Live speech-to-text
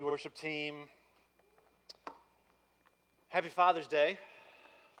worship team. Happy Father's Day,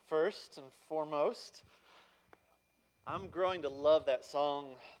 first and foremost. I'm growing to love that song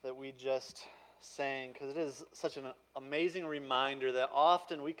that we just sang because it is such an amazing reminder that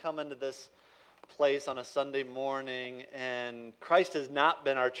often we come into this place on a Sunday morning and Christ has not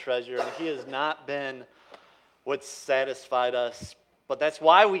been our treasure and He has not been what's satisfied us. But that's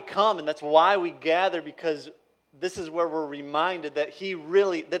why we come and that's why we gather, because this is where we're reminded that He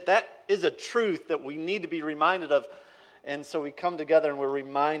really, that is a truth that we need to be reminded of. And so we come together and we're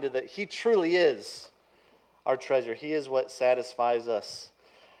reminded that He truly is our treasure. He is what satisfies us.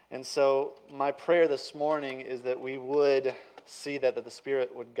 And so my prayer this morning is that we would see that the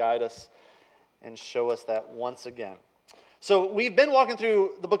Spirit would guide us and show us that once again. So we've been walking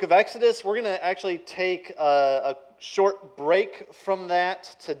through the book of Exodus. We're going to actually take a short break from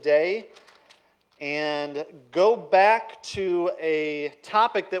that today and go back to a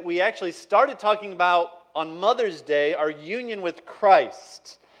topic that we actually started talking about on Mother's Day, our union with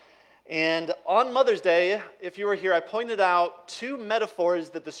Christ. And on Mother's Day, if you were here, I pointed out two metaphors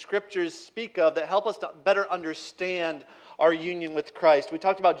that the Scriptures speak of that help us to better understand our union with Christ. We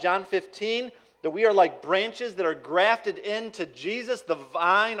talked about John 15, that we are like branches that are grafted into Jesus, the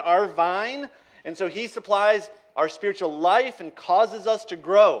vine, our vine. And so He supplies our spiritual life and causes us to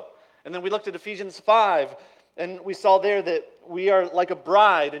grow. And then we looked at Ephesians 5, and we saw there that we are like a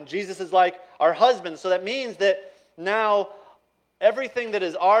bride, and Jesus is like our husband. So that means that now everything that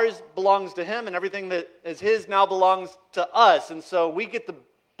is ours belongs to Him, and everything that is His now belongs to us. And so we get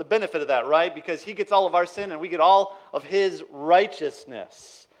the benefit of that, right? Because He gets all of our sin, and we get all of His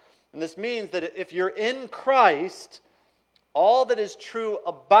righteousness. And this means that if you're in Christ, all that is true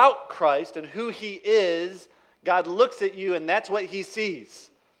about Christ and who He is, God looks at you, and that's what He sees.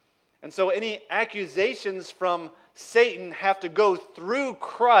 And so any accusations from Satan have to go through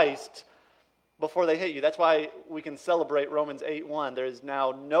Christ before they hit you. That's why we can celebrate Romans 8:1. There is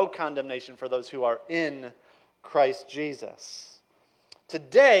now no condemnation for those who are in Christ Jesus.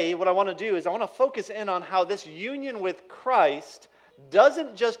 Today, what I want to do is I want to focus in on how this union with Christ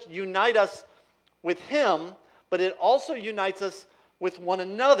doesn't just unite us with Him, but it also unites us with one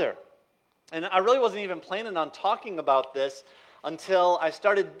another. And I really wasn't even planning on talking about this until I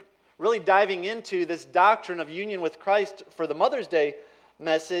started really diving into this doctrine of union with Christ for the Mother's Day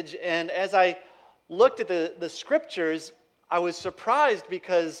message. And as I looked at the Scriptures, I was surprised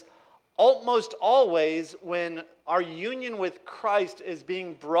because almost always when our union with Christ is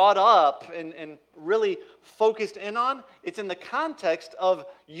being brought up and really focused in on, it's in the context of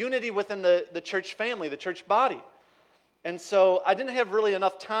unity within the church family, the church body. And so I didn't have really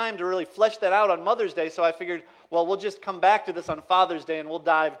enough time to really flesh that out on Mother's Day, so I figured, well, we'll just come back to this on Father's Day and we'll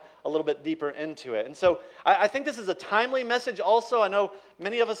dive a little bit deeper into it. And so I think this is a timely message also. I know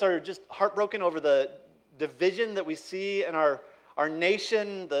many of us are just heartbroken over the division that we see in our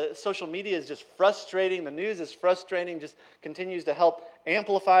nation. The social media is just frustrating. The news is frustrating, just continues to help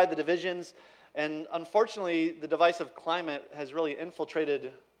amplify the divisions. And unfortunately, the divisive climate has really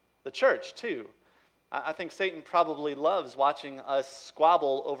infiltrated the church too. I think Satan probably loves watching us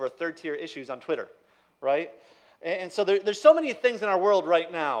squabble over third-tier issues on Twitter, right? And so there's so many things in our world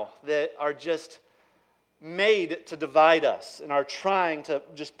right now that are just made to divide us and are trying to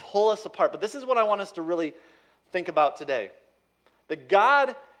just pull us apart. But this is what I want us to really think about today. That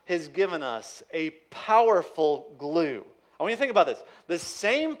God has given us a powerful glue. I want you to think about this. The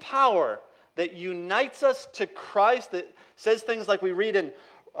same power that unites us to Christ, that says things like we read in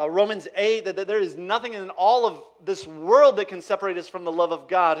Romans 8, that there is nothing in all of this world that can separate us from the love of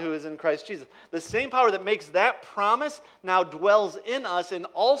God who is in Christ Jesus. The same power that makes that promise now dwells in us and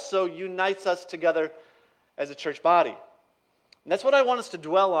also unites us together as a church body. And that's what I want us to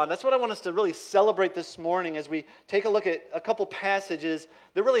dwell on. That's what I want us to really celebrate this morning as we take a look at a couple passages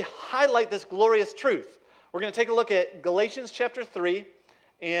that really highlight this glorious truth. We're going to take a look at Galatians chapter 3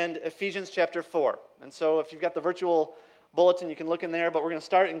 and Ephesians chapter 4. And so if you've got the virtual bulletin, you can look in there, but we're going to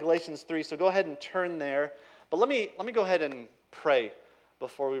start in Galatians 3, so go ahead and turn there. But let me go ahead and pray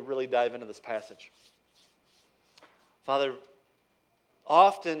before we really dive into this passage. Father,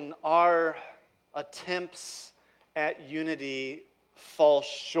 often our attempts at unity fall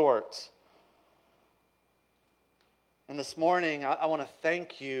short. And this morning, I want to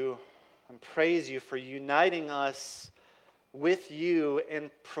thank you and praise you for uniting us with you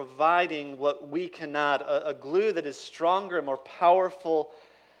and providing what we cannot, a glue that is stronger and more powerful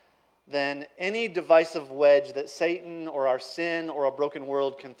than any divisive wedge that Satan or our sin or a broken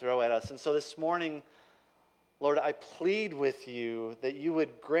world can throw at us. And so this morning, Lord, I plead with you that you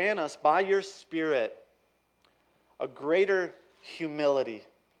would grant us by your Spirit a greater humility,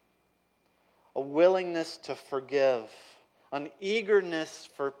 a willingness to forgive, an eagerness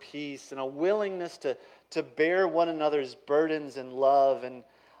for peace, and a willingness to bear one another's burdens in love, and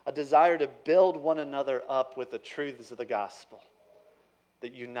a desire to build one another up with the truths of the gospel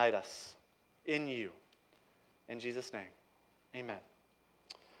that unite us in you. In Jesus' name, amen.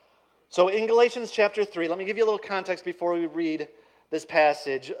 So in Galatians chapter 3, let me give you a little context before we read this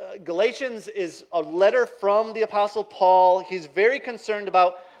passage. Galatians is a letter from the Apostle Paul. He's very concerned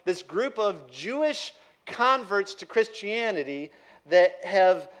about this group of Jewish converts to Christianity that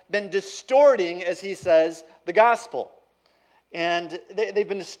have been distorting, as he says, the gospel. And they've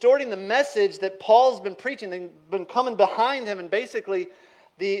been distorting the message that Paul's been preaching. They've been coming behind him, and basically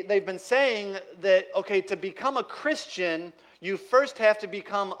they've been saying that, okay, to become a Christian, you first have to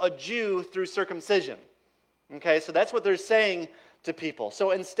become a Jew through circumcision. Okay, so that's what they're saying to people.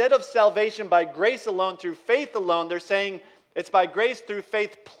 So instead of salvation by grace alone, through faith alone, they're saying it's by grace through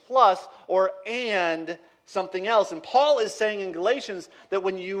faith plus or and something else. And Paul is saying in Galatians that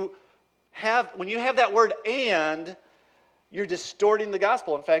when you have that word and, you're distorting the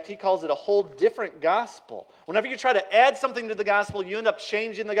gospel. In fact, he calls it a whole different gospel. Whenever you try to add something to the gospel, you end up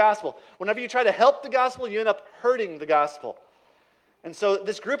changing the gospel. Whenever you try to help the gospel, you end up hurting the gospel. And so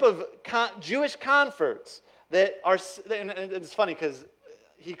this group of Jewish converts that are, and it's funny because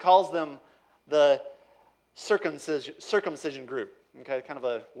he calls them the circumcision group. Okay, kind of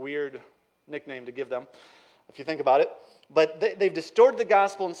a weird nickname to give them, if you think about it. But they've distorted the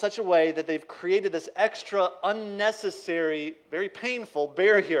gospel in such a way that they've created this extra, unnecessary, very painful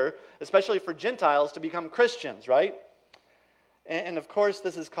barrier, especially for Gentiles, to become Christians, right? And of course,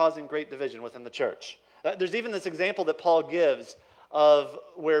 this is causing great division within the church. There's even this example that Paul gives of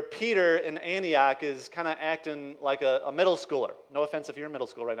where Peter in Antioch is kind of acting like a middle schooler. No offense if you're in middle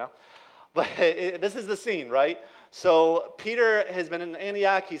school right now. But this is the scene, right? So Peter has been in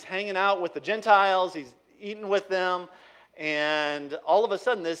Antioch. He's hanging out with the Gentiles. He's eating with them. And all of a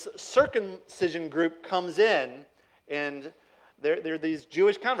sudden, this circumcision group comes in, and they're these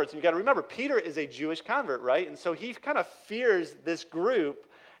Jewish converts. And you've got to remember, Peter is a Jewish convert, right? And so he kind of fears this group,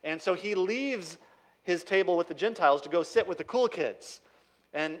 and so he leaves his table with the Gentiles to go sit with the cool kids.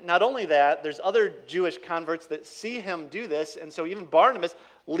 And not only that, there's other Jewish converts that see him do this, and so even Barnabas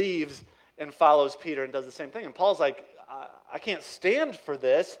leaves and follows Peter and does the same thing. And Paul's like, I can't stand for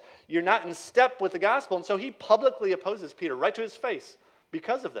this. You're not in step with the gospel. And so he publicly opposes Peter right to his face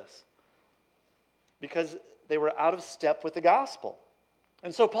because of this. Because they were out of step with the gospel.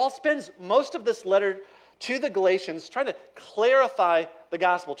 And so Paul spends most of this letter to the Galatians trying to clarify the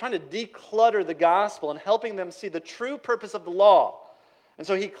gospel, trying to declutter the gospel and helping them see the true purpose of the law. And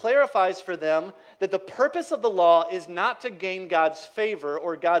so he clarifies for them that the purpose of the law is not to gain God's favor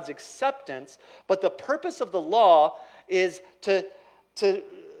or God's acceptance, but the purpose of the law is to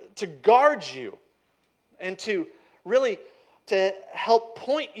guard you and to really to help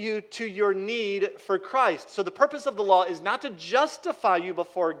point you to your need for Christ. So the purpose of the law is not to justify you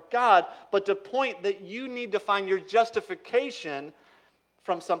before God, but to point that you need to find your justification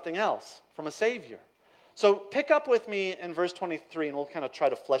from something else, from a Savior. So pick up with me in verse 23, and we'll kind of try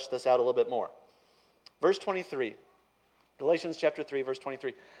to flesh this out a little bit more. Verse 23, Galatians chapter 3, verse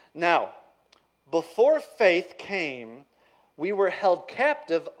 23. Now, before faith came, we were held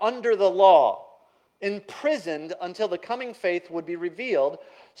captive under the law, imprisoned until the coming faith would be revealed.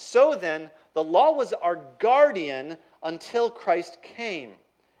 So then, the law was our guardian until Christ came,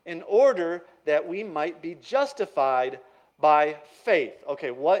 in order that we might be justified by faith.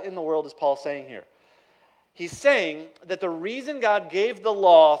 Okay, what in the world is Paul saying here? He's saying that the reason God gave the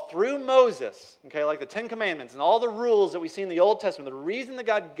law through Moses, okay, like the Ten Commandments and all the rules that we see in the Old Testament, the reason that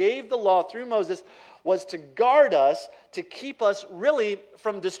God gave the law through Moses was to guard us, to keep us really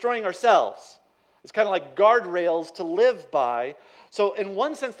from destroying ourselves. It's kind of like guardrails to live by. So in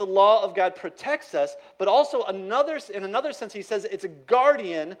one sense, the law of God protects us, but also in another sense, he says it's a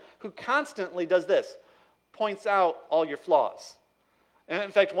guardian who constantly does this, points out all your flaws. And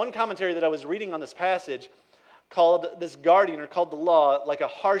in fact, one commentary that I was reading on this passage called this guardian, or called the law, like a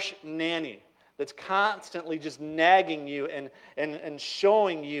harsh nanny that's constantly just nagging you and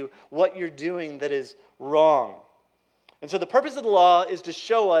showing you what you're doing that is wrong. And so the purpose of the law is to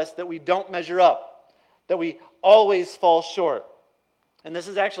show us that we don't measure up, that we always fall short. And this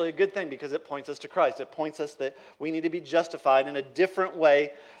is actually a good thing because it points us to Christ. It points us that we need to be justified in a different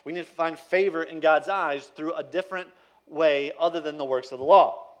way. We need to find favor in God's eyes through a different way other than the works of the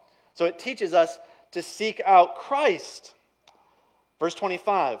law. So it teaches us to seek out Christ. Verse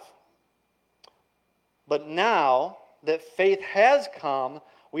 25. But now that faith has come,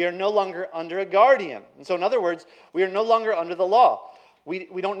 we are no longer under a guardian. And so in other words, we are no longer under the law.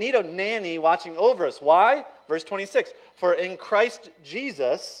 We don't need a nanny watching over us. Why? Verse 26, For in Christ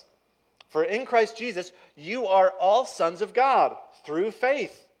Jesus, you are all sons of God through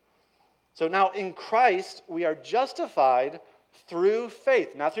faith. So now in Christ, we are justified through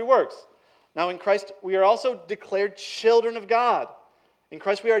faith, not through works. Now in Christ, we are also declared children of God. In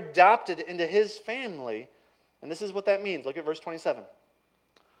Christ, we are adopted into his family. And this is what that means. Look at verse 27.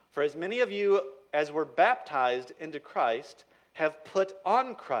 For as many of you as were baptized into Christ have put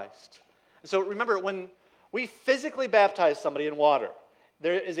on Christ. And so remember, when we physically baptize somebody in water,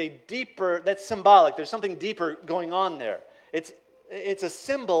 there is a deeper, that's symbolic. There's something deeper going on there. It's a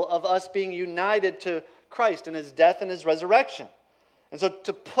symbol of us being united to Christ in his death and his resurrection. And so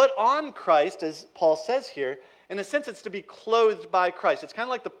to put on Christ, as Paul says here, in a sense it's to be clothed by Christ. It's kind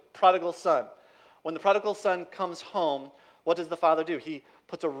of like the prodigal son. When the prodigal son comes home, what does the father do? He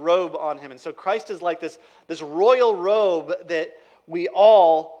puts a robe on him. And so Christ is like this royal robe that we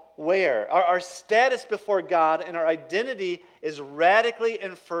all wear. Our status before God and our identity is radically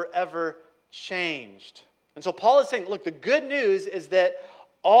and forever changed. And so Paul is saying, look, the good news is that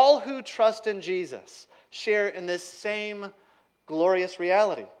all who trust in Jesus share in this same glorious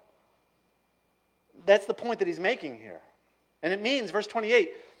reality. That's the point that he's making here. And it means, verse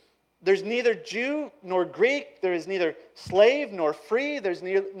 28, there's neither Jew nor Greek, there is neither slave nor free, there's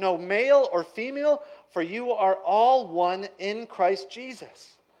no male or female, for you are all one in Christ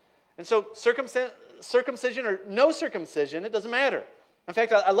Jesus. And so circumcision or no circumcision, it doesn't matter. In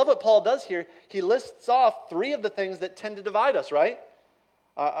fact, I love what Paul does here. He lists off 3 of the things that tend to divide us, right?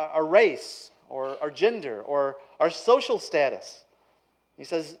 Our race, or our gender, or our social status. He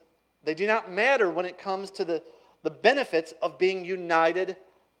says they do not matter when it comes to the benefits of being united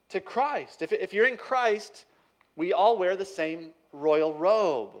to Christ. If you're in Christ, we all wear the same royal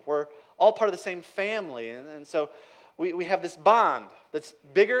robe. We're all part of the same family. And so we have this bond that's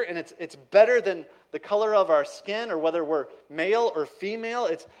bigger and it's better than the color of our skin or whether we're male or female.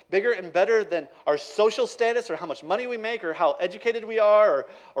 It's bigger and better than our social status or how much money we make or how educated we are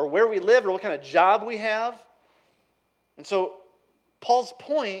or where we live or what kind of job we have. And so Paul's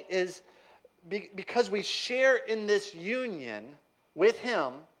point is because we share in this union with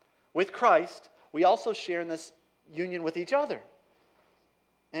him, with Christ, we also share in this union with each other.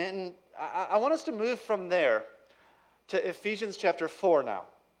 And I want us to move from there to Ephesians chapter 4 now.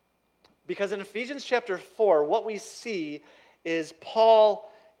 Because in Ephesians chapter 4, what we see is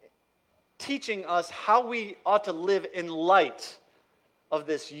Paul teaching us how we ought to live in light of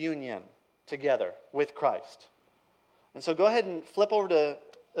this union together with Christ. And so go ahead and flip over to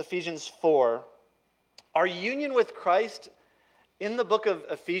Ephesians 4. Our union with Christ in the book of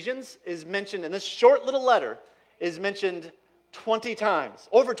Ephesians is mentioned, in this short little letter, is mentioned 20 times,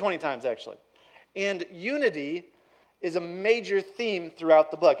 over 20 times actually. And unity is a major theme throughout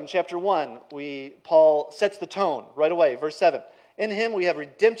the book. In chapter 1, Paul sets the tone right away, verse 7. In him we have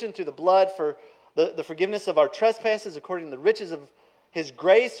redemption through the blood for the forgiveness of our trespasses according to the riches of his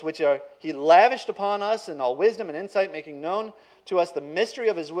grace, which he lavished upon us in all wisdom and insight, making known to us the mystery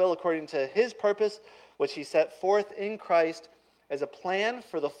of his will according to his purpose, which he set forth in Christ as a plan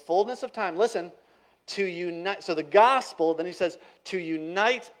for the fullness of time. Listen, to unite. So the gospel, then he says, to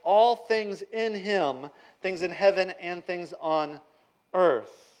unite all things in him, things in heaven and things on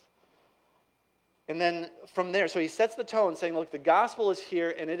earth. And then from there, so he sets the tone saying, look, the gospel is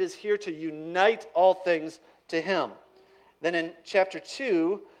here, and it is here to unite all things to him. Then in chapter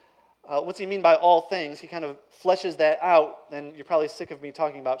 2, what's he mean by all things? He kind of fleshes that out, and you're probably sick of me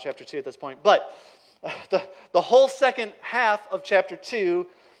talking about chapter 2 at this point. But the whole second half of chapter 2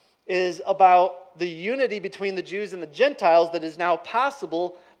 is about the unity between the Jews and the Gentiles that is now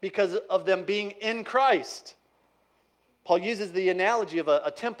possible because of them being in Christ. Paul uses the analogy of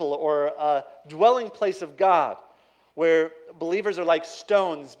a temple or a dwelling place of God where believers are like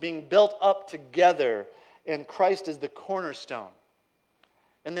stones being built up together and Christ is the cornerstone.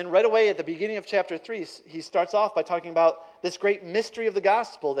 And then right away at the beginning of chapter 3, he starts off by talking about this great mystery of the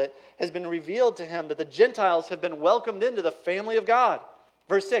gospel that has been revealed to him, that the Gentiles have been welcomed into the family of God.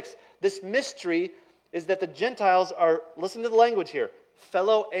 Verse 6, this mystery is that the Gentiles are, listen to the language here,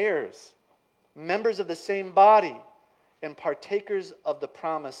 fellow heirs, members of the same body, and partakers of the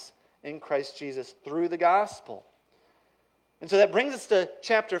promise in Christ Jesus through the gospel. And so that brings us to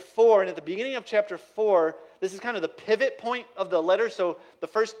chapter 4, and at the beginning of chapter 4, this is kind of the pivot point of the letter. So the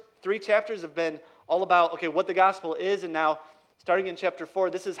first 3 chapters have been all about, okay, what the gospel is, and now starting in chapter 4,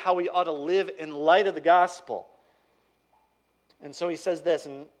 this is how we ought to live in light of the gospel. And so he says this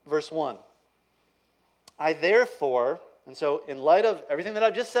in verse 1. I therefore, and so in light of everything that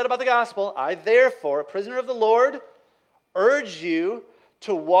I've just said about the gospel, I therefore, a prisoner of the Lord, urge you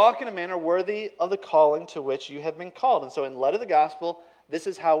to walk in a manner worthy of the calling to which you have been called. And so in light of the gospel, this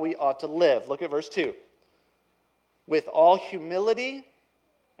is how we ought to live. Look at verse 2. With all humility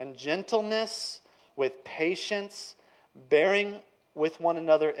and gentleness, with patience, bearing with one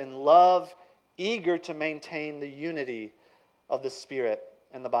another in love, eager to maintain the unity of the Spirit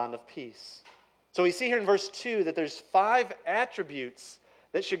and the bond of peace. So we see here in verse 2 that there's 5 attributes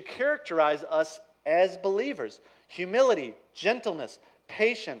that should characterize us as believers. Humility, gentleness,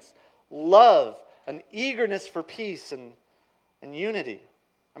 patience, love, an eagerness for peace and unity.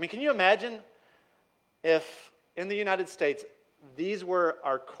 I mean, can you imagine if in the United States these were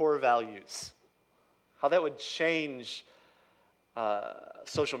our core values? How that would change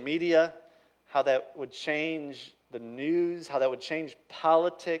social media, how that would change the news, how that would change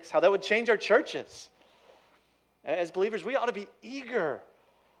politics, how that would change our churches. As believers, we ought to be eager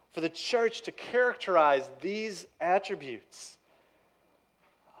for the church to characterize these attributes.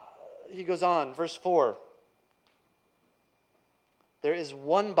 He goes on, verse 4. There is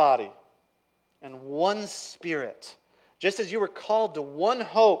one body and one Spirit, just as you were called to one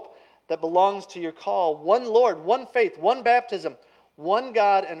hope that belongs to your call, one Lord, one faith, one baptism, one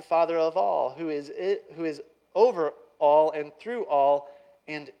God and Father of all, who is over all and through all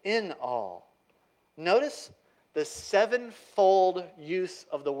and in all. Notice the 7-fold use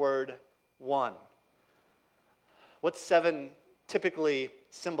of the word one. What 7 typically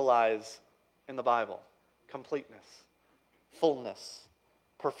symbolize in the Bible? Completeness, fullness,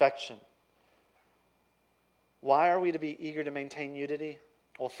 perfection. Why are we to be eager to maintain unity?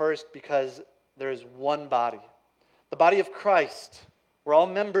 Well, first, because there is one body. The body of Christ, we're all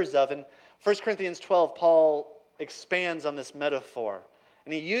members of. In 1 Corinthians 12, Paul expands on this metaphor.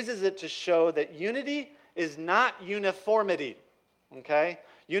 And he uses it to show that unity is not uniformity. Okay?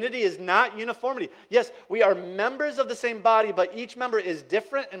 Unity is not uniformity. Yes, we are members of the same body, but each member is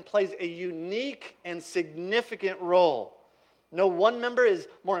different and plays a unique and significant role. No one member is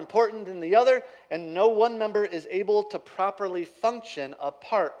more important than the other, and no one member is able to properly function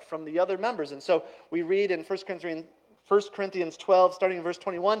apart from the other members. And so we read in 1 Corinthians 12, starting in verse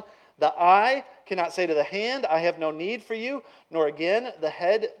 21, the eye cannot say to the hand, I have no need for you, nor again the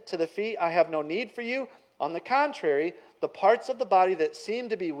head to the feet, I have no need for you. On the contrary, the parts of the body that seem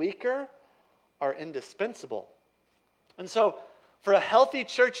to be weaker are indispensable. And so, for a healthy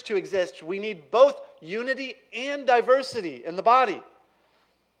church to exist, we need both unity and diversity in the body.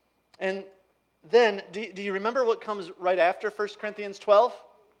 And then, do you remember what comes right after 1 Corinthians 12?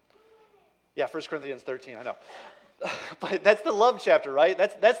 Yeah, 1 Corinthians 13, I know. But that's the love chapter, right?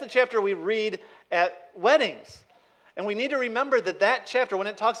 That's the chapter we read at weddings. And we need to remember that chapter, when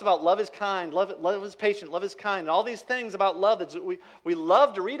it talks about love is kind, love is patient, love is kind, and all these things about love that we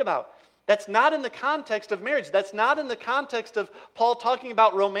love to read about, that's not in the context of marriage. That's not in the context of Paul talking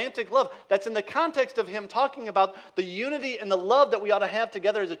about romantic love. That's in the context of him talking about the unity and the love that we ought to have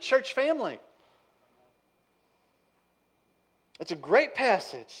together as a church family. It's a great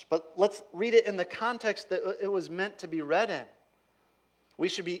passage, but let's read it in the context that it was meant to be read in. We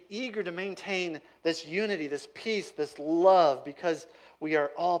should be eager to maintain this unity, this peace, this love, because we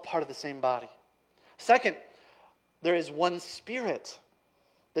are all part of the same body. Second, there is one Spirit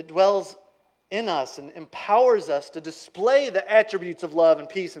that dwells in us and empowers us to display the attributes of love and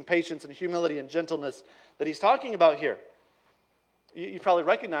peace and patience and humility and gentleness that he's talking about here. You probably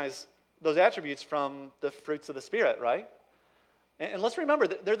recognize those attributes from the fruits of the Spirit, right? And let's remember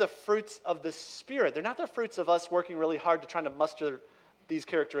that they're the fruits of the Spirit. They're not the fruits of us working really hard to try to muster these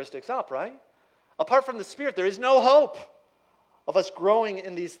characteristics up, right? Apart from the Spirit, there is no hope of us growing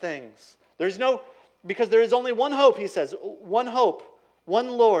in these things. Because there is only one hope, he says. One hope, one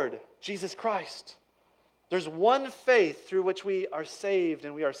Lord, Jesus Christ. There's one faith through which we are saved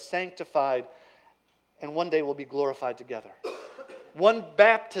and we are sanctified, and one day we'll be glorified together. One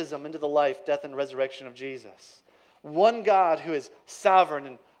baptism into the life, death, and resurrection of Jesus. One God who is sovereign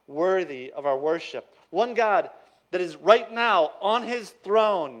and worthy of our worship. One God that is right now on his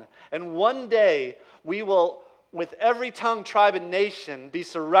throne. And one day we will, with every tongue, tribe, and nation, be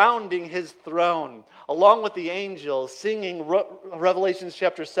surrounding his throne, along with the angels, singing Revelation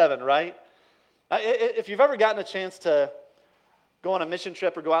chapter 7, right? If you've ever gotten a chance to go on a mission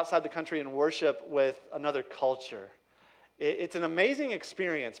trip or go outside the country and worship with another culture, it's an amazing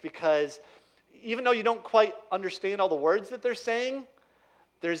experience, because even though you don't quite understand all the words that they're saying,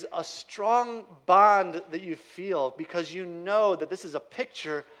 there's a strong bond that you feel, because you know that this is a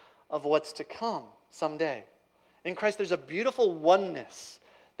picture of what's to come someday. In Christ, there's a beautiful oneness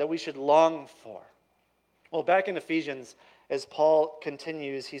that we should long for. Well, back in Ephesians, as Paul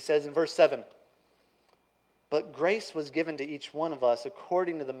continues, he says in verse 7, but grace was given to each one of us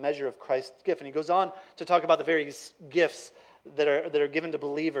according to the measure of Christ's gift. And he goes on to talk about the various gifts that are given to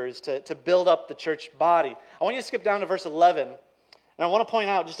believers to build up the church body. I want you to skip down to verse 11, and I want to point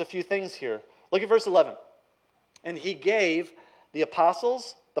out just a few things here. Look at verse 11. And he gave the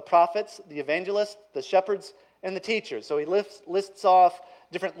apostles, the prophets, the evangelists, the shepherds, and the teachers. So he lists off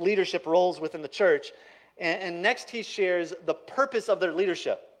different leadership roles within the church. And next he shares the purpose of their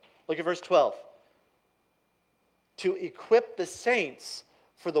leadership. Look at verse 12. To equip the saints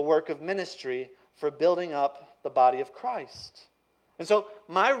for the work of ministry, for building up the body of Christ. And so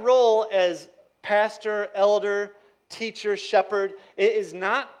my role as pastor, elder, teacher, shepherd, it is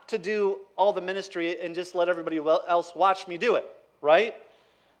not to do all the ministry and just let everybody else watch me do it, right?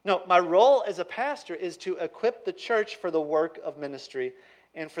 No, my role as a pastor is to equip the church for the work of ministry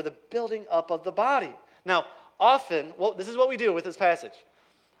and for the building up of the body. Now, often, this is what we do with this passage.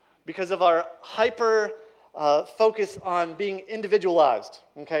 Because of our hyper focus on being individualized,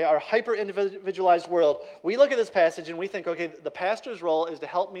 okay, our hyper-individualized world, we look at this passage and we think, okay, the pastor's role is to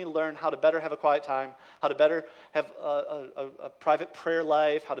help me learn how to better have a quiet time, how to better have a private prayer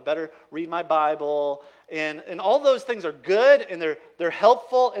life, how to better read my Bible, and all those things are good, and they're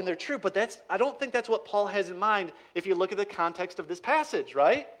helpful, and they're true, but I don't think that's what Paul has in mind if you look at the context of this passage,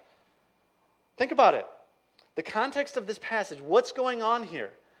 right? Think about it. The context of this passage, what's going on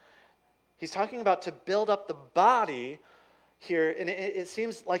here? He's talking about to build up the body here, and it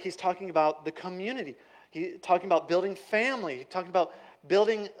seems like he's talking about the community. He's talking about building family. He's talking about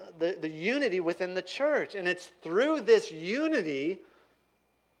building the unity within the church. And it's through this unity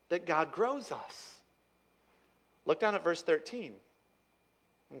that God grows us. Look down at verse 13.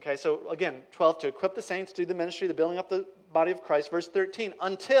 Okay, so again, 12, to equip the saints, do the ministry, the building up the body of Christ. Verse 13,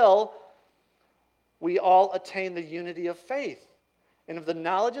 until we all attain the unity of faith and of the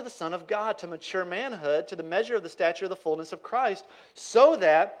knowledge of the Son of God, to mature manhood, to the measure of the stature of the fullness of Christ, so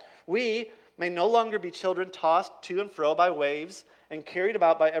that we may no longer be children tossed to and fro by waves and carried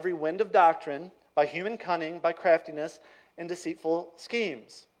about by every wind of doctrine, by human cunning, by craftiness, and deceitful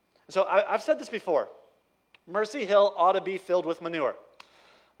schemes. So I've said this before. Mercy Hill ought to be filled with manure.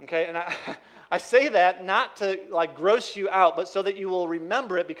 Okay, and I say that not to gross you out, but so that you will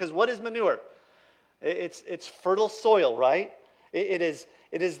remember it, because what is manure? It's fertile soil, right? It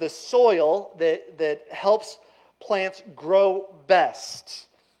is the soil that helps plants grow best.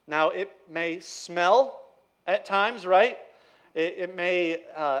 Now, it may smell at times, right? It may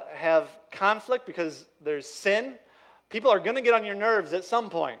have conflict because there's sin. People are going to get on your nerves at some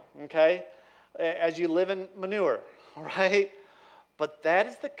point, okay, as you live in manure, right? But that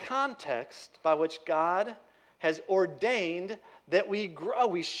is the context by which God has ordained that we grow,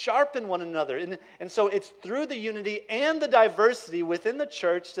 we sharpen one another. And so it's through the unity and the diversity within the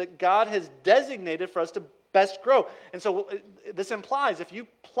church that God has designated for us to best grow. And so this implies if you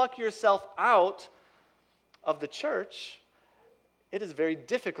pluck yourself out of the church, it is very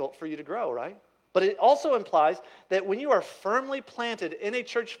difficult for you to grow, right? But it also implies that when you are firmly planted in a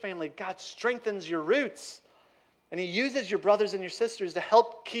church family, God strengthens your roots. And he uses your brothers and your sisters to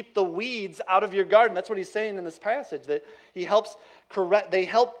help keep the weeds out of your garden. That's what he's saying in this passage, that they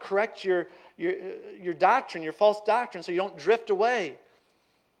help correct your doctrine, your false doctrine, so you don't drift away.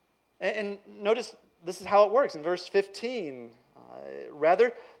 And notice this is how it works in verse 15.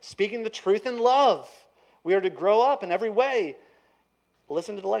 Rather, speaking the truth in love, we are to grow up in every way.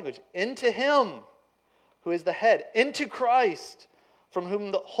 Listen to the language. Into him who is the head, into Christ, from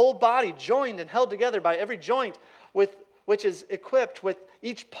whom the whole body, joined and held together by every joint, with which is equipped with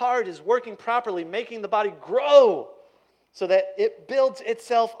each part is working properly, making the body grow so that it builds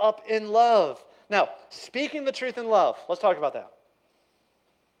itself up in love. Now, speaking the truth in love, let's talk about that.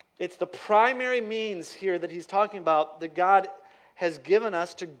 It's the primary means here that he's talking about that God has given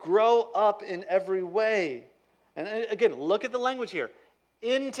us to grow up in every way. And again, look at the language here.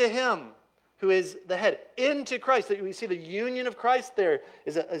 Into him who is the head, into Christ. We see the union of Christ there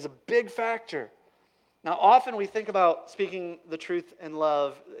is a big factor. Now, often we think about speaking the truth in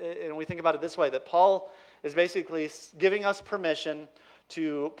love, and we think about it this way, that Paul is basically giving us permission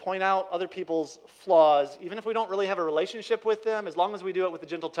to point out other people's flaws, even if we don't really have a relationship with them, as long as we do it with a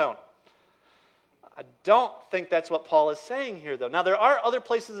gentle tone. I don't think that's what Paul is saying here, though. Now, there are other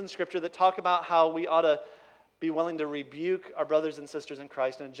places in Scripture that talk about how we ought to be willing to rebuke our brothers and sisters in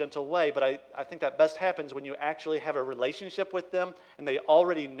Christ in a gentle way, but I think that best happens when you actually have a relationship with them and they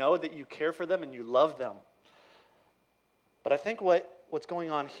already know that you care for them and you love them. But I think what's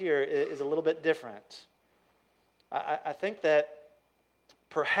going on here is a little bit different. I think that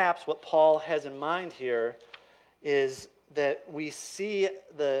perhaps what Paul has in mind here is that we see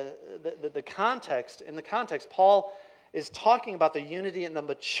the context. In the context, Paul is talking about the unity and the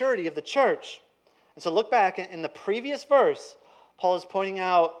maturity of the church. And so look back in the previous verse, Paul is pointing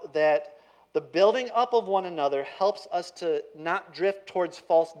out that the building up of one another helps us to not drift towards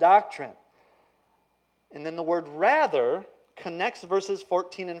false doctrine. And then the word rather connects verses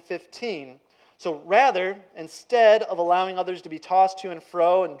 14 and 15. So rather, instead of allowing others to be tossed to and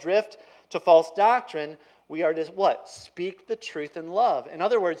fro and drift to false doctrine, we are to what? Speak the truth in love. In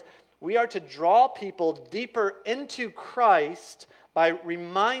other words, we are to draw people deeper into Christ by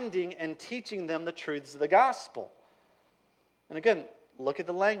reminding and teaching them the truths of the gospel. And again, look at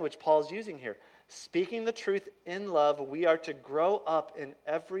the language Paul is using here. Speaking the truth in love, we are to grow up in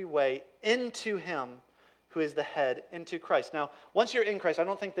every way into Him who is the head, into Christ. Now, once you're in Christ, I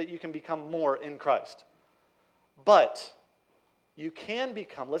don't think that you can become more in Christ. But you can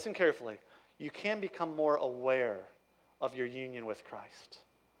become, listen carefully, you can become more aware of your union with Christ.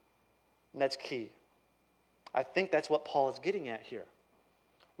 And that's key. I think that's what Paul is getting at here.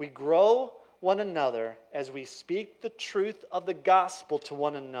 We grow one another as we speak the truth of the gospel to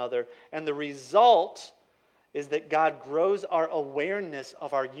one another, and the result is that God grows our awareness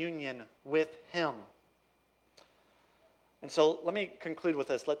of our union with Him. And so let me conclude with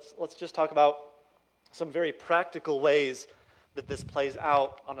this. Let's just talk about some very practical ways that this plays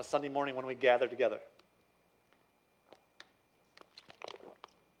out on a Sunday morning when we gather together.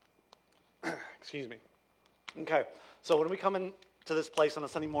 Excuse me. Okay, so when we come into this place on a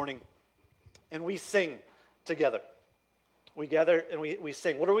Sunday morning and we sing together, we gather and we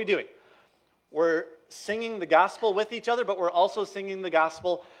sing. What are we doing? We're singing the gospel with each other, but we're also singing the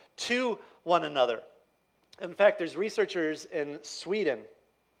gospel to one another. In fact, there's researchers in Sweden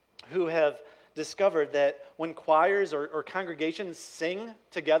who have discovered that when choirs or congregations sing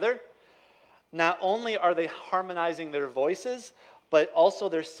together, not only are they harmonizing their voices, but also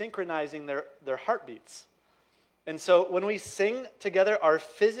they're synchronizing their heartbeats. And so when we sing together, our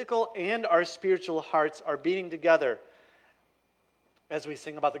physical and our spiritual hearts are beating together as we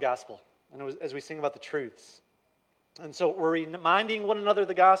sing about the gospel and as we sing about the truths. And so we're reminding one another of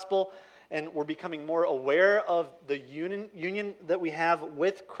the gospel, and we're becoming more aware of the union that we have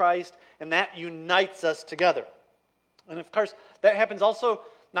with Christ, and that unites us together. And of course, that happens also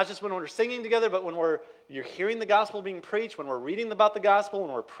not just when we're singing together, but when you're hearing the gospel being preached, when we're reading about the gospel,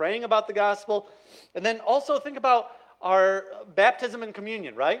 when we're praying about the gospel. And then also think about our baptism and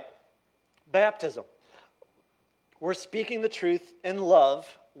communion, right? Baptism. We're speaking the truth in love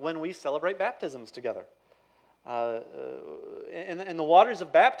when we celebrate baptisms together. In the waters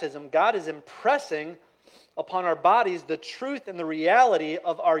of baptism, God is impressing upon our bodies the truth and the reality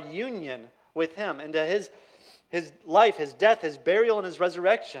of our union with Him, and to His life, His death, His burial, and His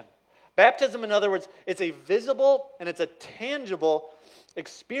resurrection. Baptism, in other words, it's a visible and it's a tangible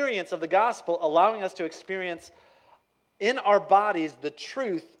experience of the gospel, allowing us to experience in our bodies the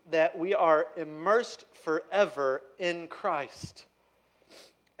truth that we are immersed forever in Christ.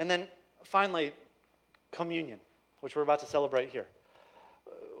 And then finally, communion, which we're about to celebrate here.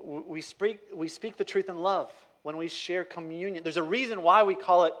 We speak the truth in love when we share communion. There's a reason why we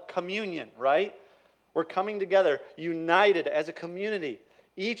call it communion, right? We're coming together, united as a community.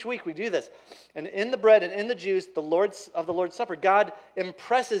 Each week we do this. And in the bread and in the juice, the Lord's Supper, God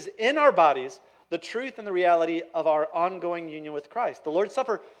impresses in our bodies the truth and the reality of our ongoing union with Christ. The Lord's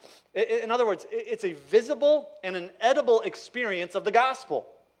Supper, in other words, it's a visible and an edible experience of the gospel.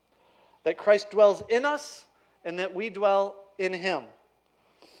 That Christ dwells in us and that we dwell in Him.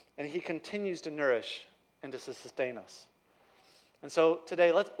 And He continues to nourish and to sustain us. And so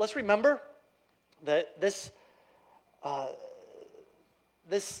today, let's remember that this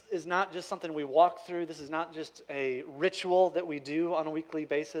is not just something we walk through. This is not just a ritual that we do on a weekly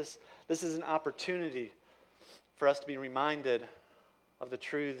basis. This is an opportunity for us to be reminded of the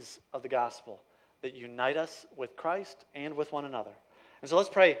truths of the gospel that unite us with Christ and with one another. And so let's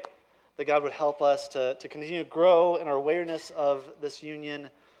pray that God would help us to continue to grow in our awareness of this union,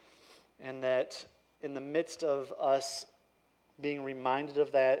 and that in the midst of us being reminded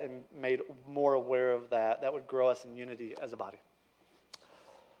of that and made more aware of that, that would grow us in unity as a body.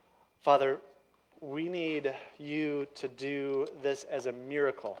 Father, we need You to do this as a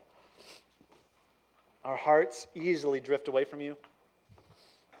miracle. Our hearts easily drift away from You,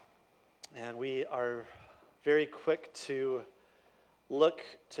 and we are very quick to look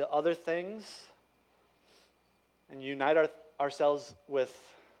to other things and unite ourselves with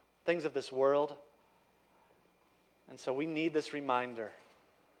things of this world. And so we need this reminder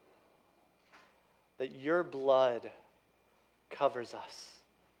that Your blood covers us,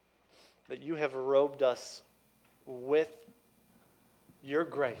 that You have robed us with your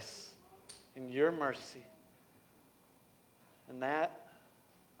grace and your mercy. And that,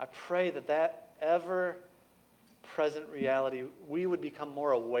 I pray that ever-present reality, we would become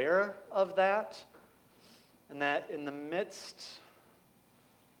more aware of that, and that in the midst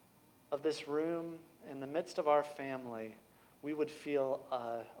of this room, in the midst of our family, we would feel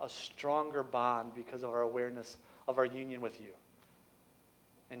a stronger bond because of our awareness of our union with you.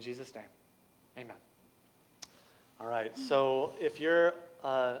 In Jesus' name, amen. All right, so if you're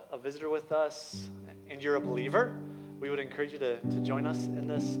a visitor with us and you're a believer, we would encourage you to join us in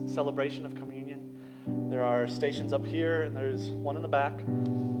this celebration of communion. There are stations up here, and there's one in the back.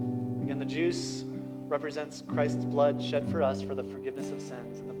 Again, the juice represents Christ's blood shed for us for the forgiveness of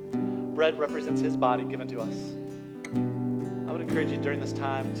sins. And the bread represents his body given to us. I would encourage you during this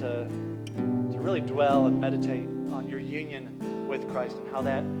time to really dwell and meditate on your union with Christ and how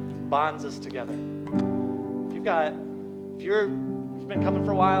that bonds us together. If you've been coming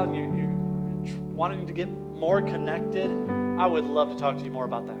for a while and you're wanting to get more connected, I would love to talk to you more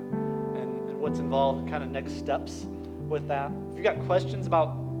about that and what's involved, kind of next steps with that. If you've got questions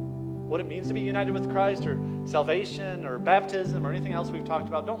about what it means to be united with Christ or salvation or baptism or anything else we've talked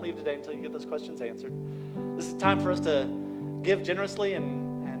about, don't leave today until you get those questions answered. This is time for us to give generously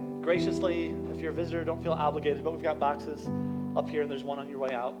and graciously. If you're a visitor, don't feel obligated, but we've got boxes up here and there's one on your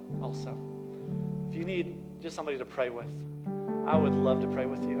way out also. If you need just somebody to pray with, I would love to pray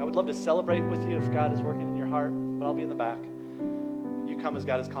with you. I would love to celebrate with you if God is working in your heart, but I'll be in the back. You come as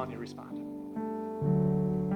God is calling you to respond.